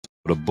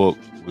The book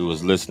we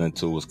was listening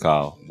to was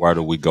called Where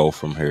Do We Go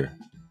From Here?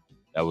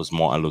 That was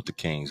Martin Luther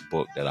King's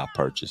book that I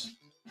purchased.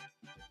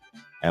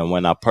 And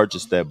when I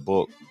purchased that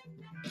book,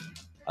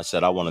 I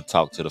said I want to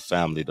talk to the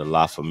family, the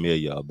La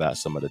Familia, about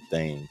some of the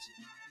things,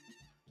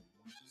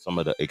 some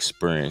of the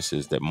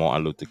experiences that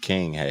Martin Luther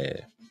King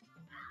had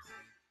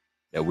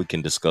that we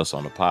can discuss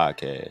on the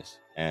podcast.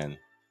 And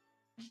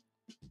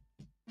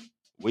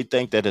we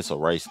think that it's a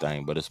race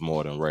thing, but it's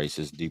more than race.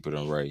 It's deeper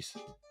than race.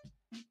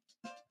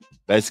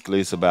 Basically,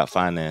 it's about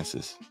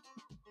finances.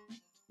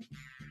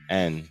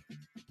 And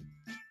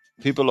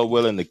people are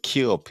willing to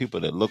kill people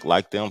that look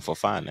like them for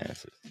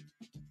finances.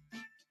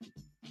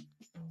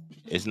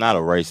 It's not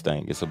a race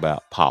thing. It's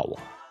about power.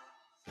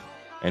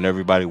 And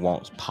everybody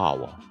wants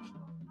power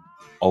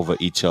over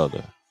each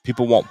other.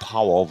 People want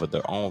power over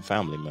their own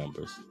family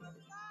members.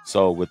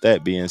 So with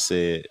that being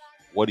said,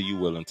 what are you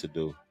willing to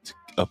do to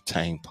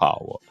obtain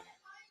power?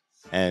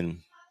 And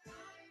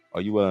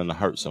are you willing to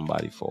hurt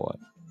somebody for it?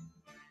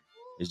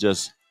 It's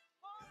just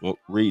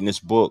reading this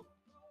book,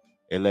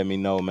 it let me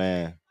know,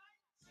 man,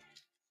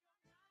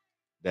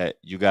 that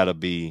you got to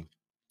be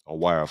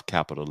aware of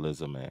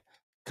capitalism and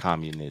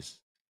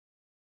communist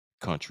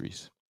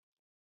countries.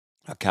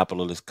 A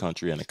capitalist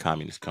country and a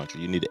communist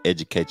country. You need to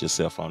educate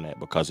yourself on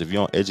that, because if you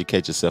don't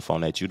educate yourself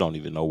on that, you don't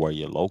even know where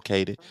you're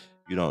located.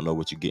 You don't know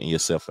what you're getting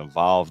yourself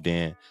involved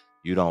in.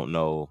 You don't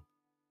know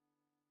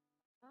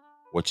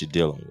what you're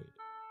dealing with.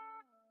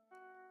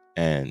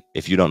 And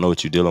if you don't know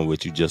what you're dealing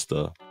with, you just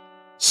a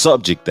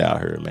subject out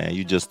here, man.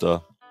 You just a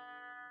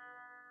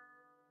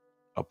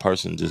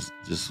person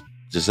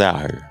just out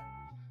here.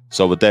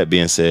 So with that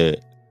being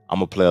said, I'm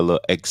gonna play a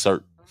little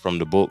excerpt from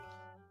the book,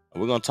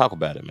 and we're gonna talk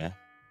about it, man.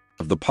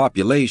 Of the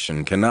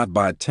population cannot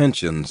by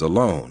tensions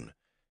alone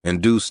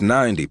induce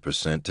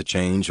 90% to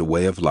change a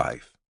way of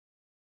life.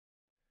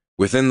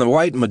 Within the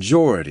white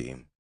majority,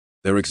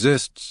 there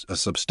exists a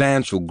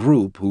substantial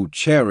group who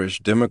cherish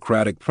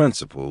democratic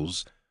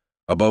principles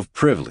above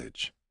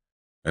privilege,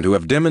 and who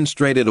have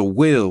demonstrated a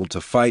will to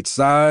fight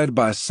side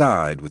by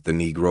side with the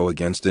Negro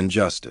against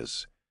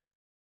injustice.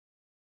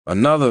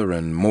 Another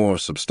and more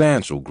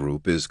substantial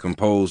group is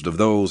composed of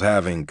those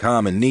having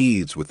common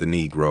needs with the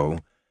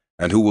Negro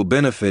and who will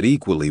benefit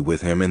equally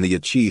with him in the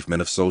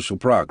achievement of social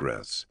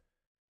progress.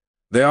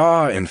 There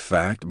are, in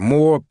fact,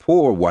 more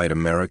poor white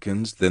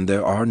Americans than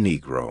there are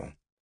Negro.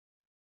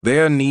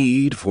 Their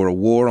need for a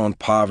war on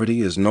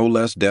poverty is no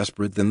less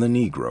desperate than the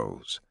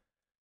Negroes.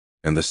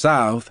 In the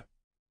South,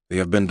 they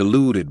have been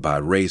deluded by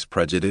race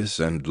prejudice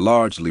and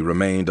largely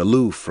remained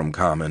aloof from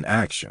common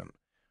action.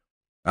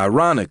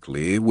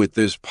 Ironically, with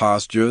this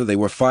posture, they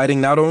were fighting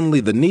not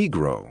only the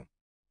Negro,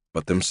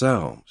 but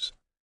themselves.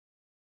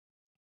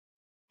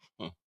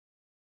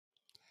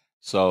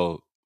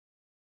 So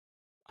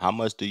how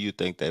much do you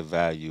think they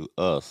value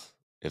us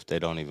if they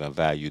don't even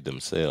value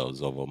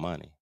themselves over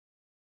money?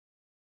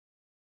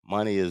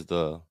 Money is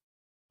the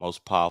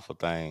most powerful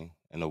thing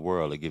in the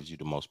world. It gives you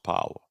the most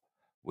power.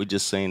 We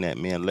just seen that.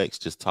 Me and Lex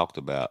just talked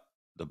about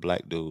the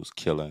black dudes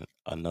killing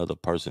another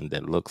person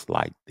that looks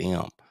like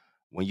them.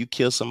 When you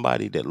kill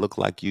somebody that look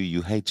like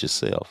you hate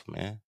yourself,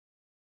 man.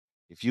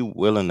 If you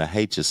willing to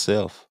hate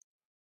yourself,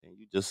 then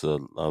you just a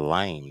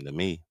lame to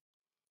me.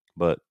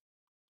 But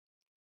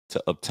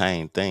to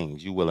obtain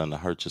things, you willing to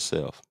hurt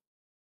yourself.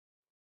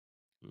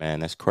 Man,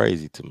 that's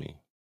crazy to me.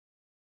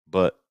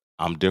 But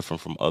I'm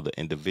different from other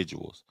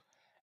individuals.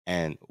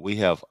 And we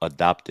have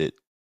adopted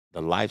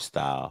the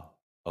lifestyle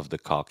of the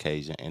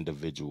Caucasian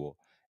individual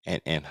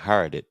and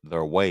inherited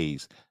their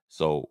ways.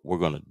 So we're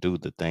going to do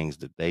the things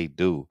that they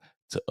do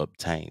to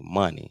obtain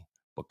money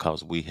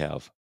because we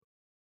have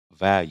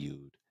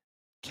valued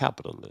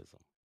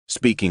capitalism.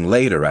 Speaking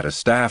later at a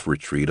staff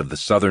retreat of the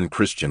Southern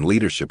Christian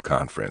Leadership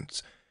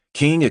Conference,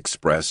 King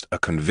expressed a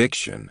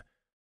conviction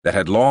that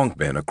had long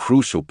been a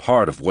crucial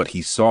part of what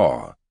he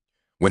saw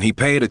when he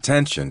paid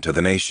attention to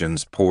the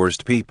nation's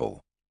poorest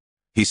people.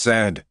 He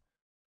said,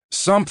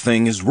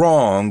 "Something is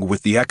wrong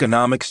with the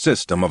economic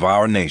system of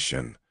our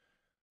nation.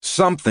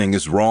 Something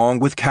is wrong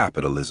with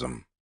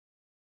capitalism."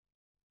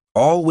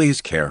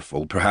 Always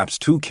careful, perhaps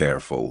too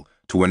careful,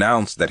 to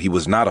announce that he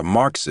was not a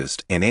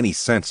Marxist in any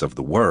sense of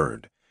the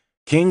word,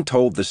 King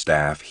told the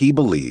staff he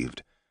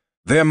believed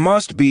there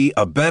must be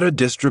a better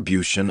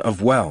distribution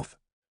of wealth,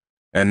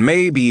 and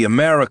maybe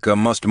America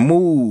must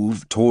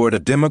move toward a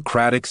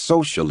democratic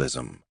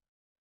socialism.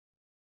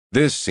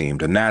 This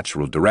seemed a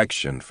natural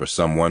direction for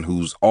someone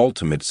whose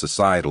ultimate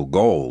societal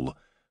goal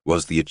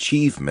was the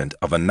achievement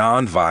of a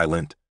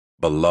nonviolent,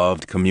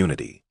 beloved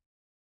community.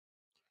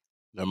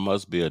 There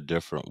must be a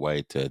different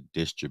way to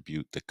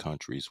distribute the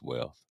country's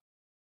wealth.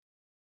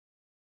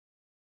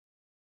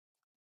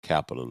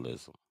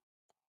 Capitalism.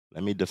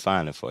 Let me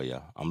define it for you.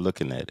 I'm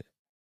looking at it.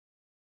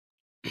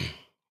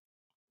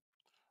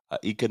 An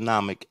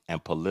economic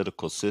and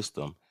political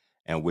system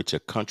in which a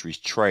country's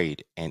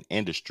trade and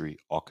industry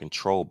are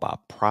controlled by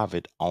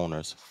private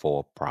owners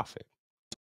for profit.